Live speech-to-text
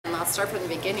start from the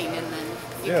beginning, and then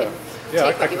you Yeah. can Yeah,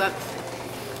 take what you want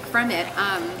from it.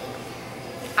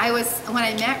 When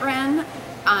I met Ren,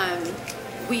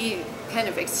 we kind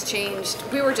of exchanged,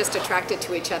 we were just attracted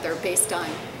to each other based on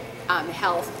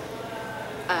health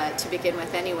to begin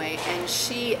with anyway, and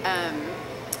she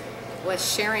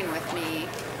was sharing with me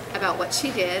about what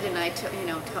she did, and I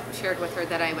shared with her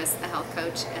that I was a health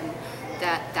coach, and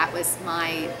that was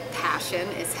my passion,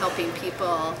 is helping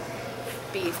people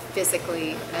be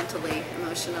physically, mentally,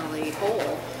 emotionally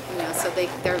whole, so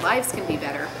their lives can be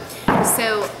better.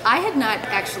 So I had not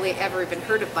actually ever even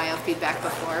heard of biofeedback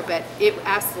before, but it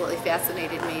absolutely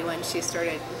fascinated me when she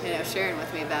started, sharing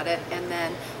with me about it. And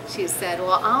then she said,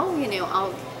 well,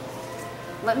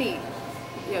 let me,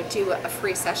 do a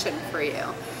free session for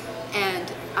you. And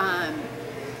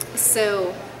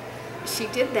so she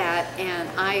did that, and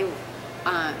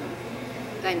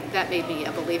that made me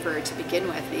a believer to begin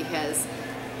with, because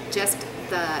just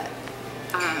the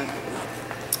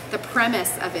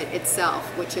premise of it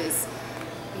itself, which is,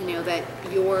 that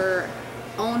your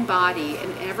own body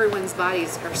and everyone's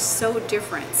bodies are so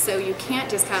different. So you can't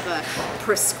just have a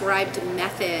prescribed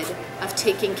method of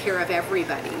taking care of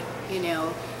everybody.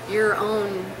 Your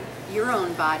own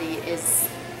body is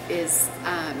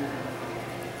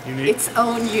unique. Its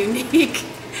own unique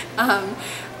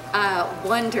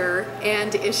wonder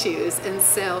and issues. And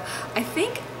so I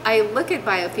think I look at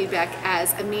biofeedback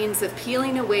as a means of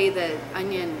peeling away the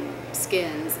onion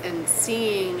skins and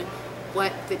seeing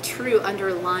what the true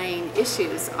underlying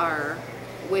issues are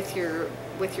with your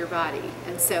body.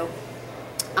 And so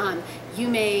you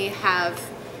may have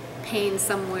pain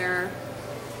somewhere.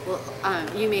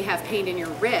 You may have pain in your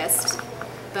wrist,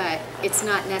 but it's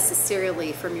not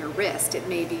necessarily from your wrist. It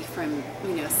may be from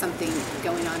something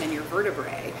going on in your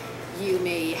vertebrae. You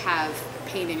may have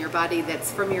pain in your body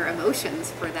that's from your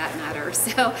emotions, for that matter.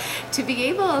 So to be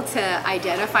able to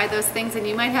identify those things, and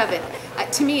you might have it,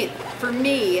 for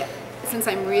me, since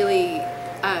I'm really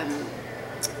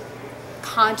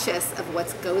conscious of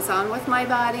what goes on with my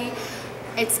body,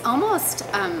 it's almost,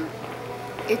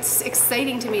 it's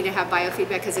exciting to me to have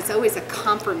biofeedback, because it's always a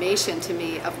confirmation to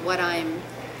me of what I'm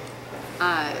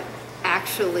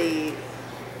actually,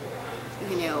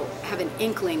 have an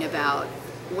inkling about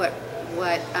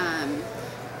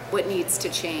what needs to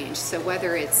change. So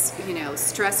whether it's,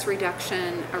 stress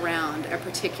reduction around a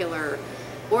particular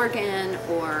organ,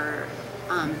 or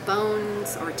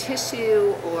bones or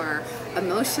tissue, or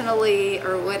emotionally,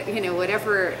 or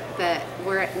whatever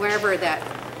wherever that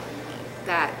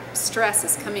stress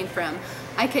is coming from,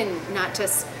 I can not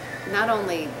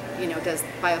only does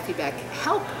biofeedback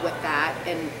help with that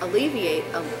and alleviate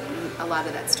a lot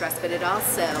of that stress, but it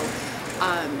also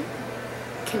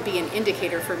can be an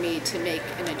indicator for me to make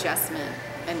an adjustment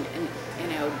and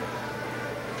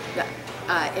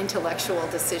intellectual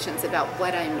decisions about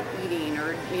what I'm eating,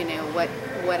 or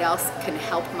what else can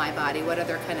help my body, what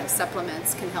other kind of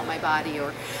supplements can help my body,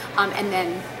 or and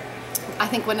then I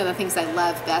think one of the things I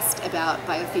love best about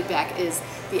biofeedback is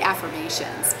the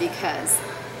affirmations, because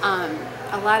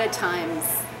a lot of times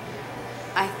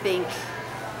I think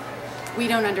we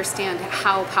don't understand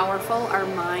how powerful our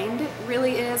mind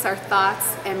really is, our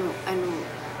thoughts and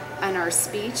our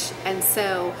speech. And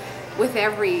so with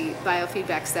every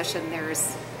biofeedback session,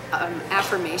 there's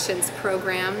affirmations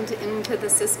programmed into the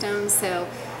system. So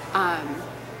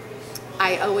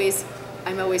I'm always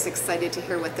excited to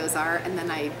hear what those are, and then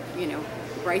I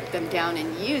write them down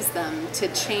and use them to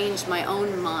change my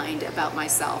own mind about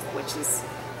myself, which is,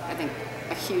 I think,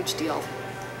 a huge deal.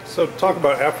 So talk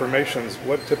about affirmations.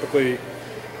 What typically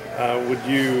would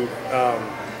you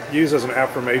use as an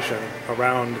affirmation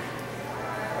around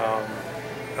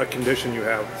a condition you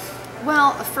have?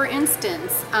 Well, for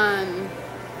instance,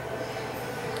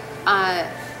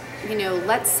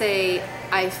 let's say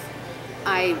I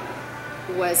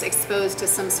was exposed to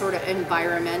some sort of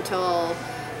environmental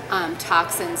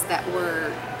toxins that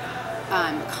were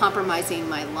compromising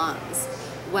my lungs.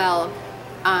 Well,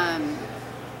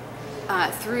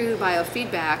 through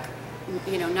biofeedback,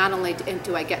 not only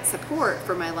do I get support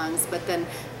for my lungs, but then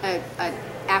an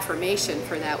affirmation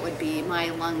for that would be, my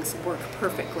lungs work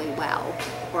perfectly well,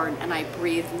 and I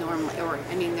breathe normally,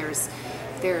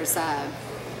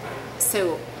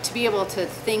 so to be able to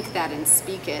think that and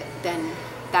speak it, then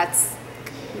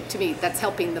to me, that's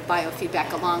helping the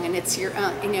biofeedback along, and it's your,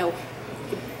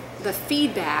 the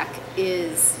feedback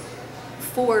is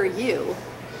for you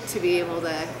to be able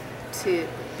to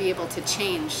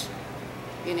change,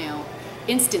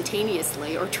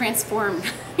 instantaneously, or transform,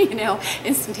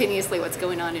 instantaneously what's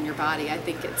going on in your body. I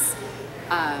think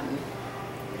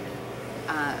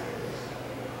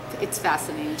it's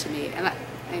fascinating to me, and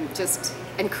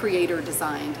and creator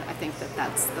designed. I think that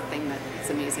that's the thing that's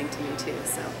amazing to me too.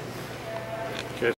 So.